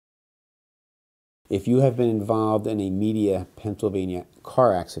If you have been involved in a Media, Pennsylvania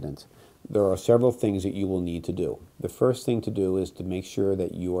car accident, there are several things that you will need to do. The first thing to do is to make sure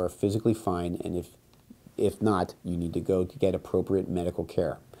that you are physically fine, and if not, you need to go to get appropriate medical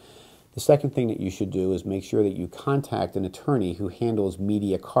care. The second thing that you should do is make sure that you contact an attorney who handles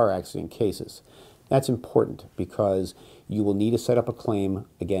media car accident cases. That's important because you will need to set up a claim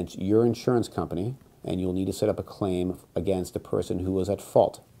against your insurance company, and you'll need to set up a claim against the person who was at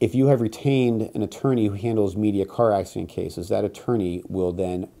fault. If you have retained an attorney who handles media car accident cases, that attorney will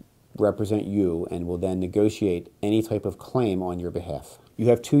then represent you and will then negotiate any type of claim on your behalf. You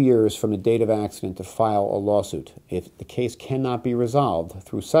have 2 years from the date of accident to file a lawsuit. If the case cannot be resolved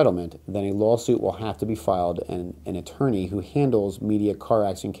through settlement, then a lawsuit will have to be filed, and an attorney who handles media car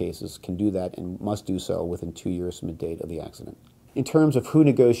accident cases can do that and must do so within 2 years from the date of the accident. In terms of who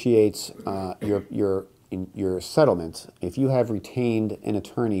negotiates your settlement, if you have retained an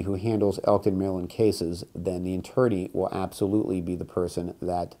attorney who handles Elkton, Maryland cases, then the attorney will absolutely be the person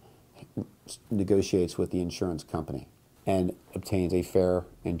that negotiates with the insurance company and obtains a fair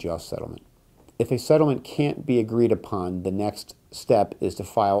and just settlement. If a settlement can't be agreed upon, the next step is to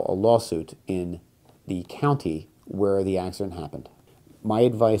file a lawsuit in the county where the accident happened. My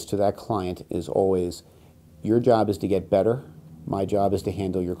advice to that client is always, your job is to get better, my job is to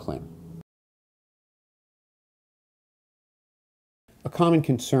handle your claim. A common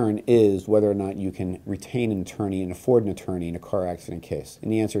concern is whether or not you can retain an attorney and afford an attorney in a car accident case,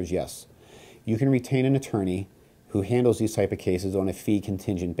 and the answer is yes. You can retain an attorney who handles these type of cases on a fee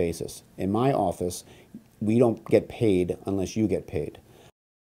contingent basis. In my office, we don't get paid unless you get paid.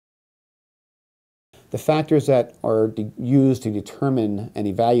 The factors that are used to determine and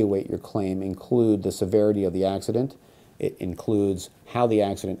evaluate your claim include the severity of the accident. It includes how the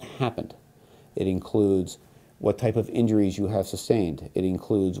accident happened. It includes what type of injuries you have sustained. It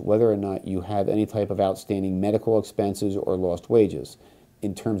includes whether or not you have any type of outstanding medical expenses or lost wages.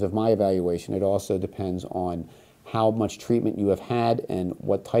 In terms of my evaluation, it also depends on how much treatment you have had and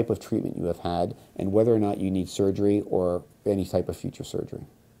what type of treatment you have had, and whether or not you need surgery or any type of future surgery.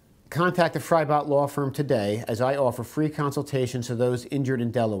 Contact the Freibott Law Firm today, as I offer free consultations to those injured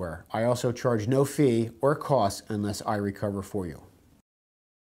in Delaware. I also charge no fee or cost unless I recover for you.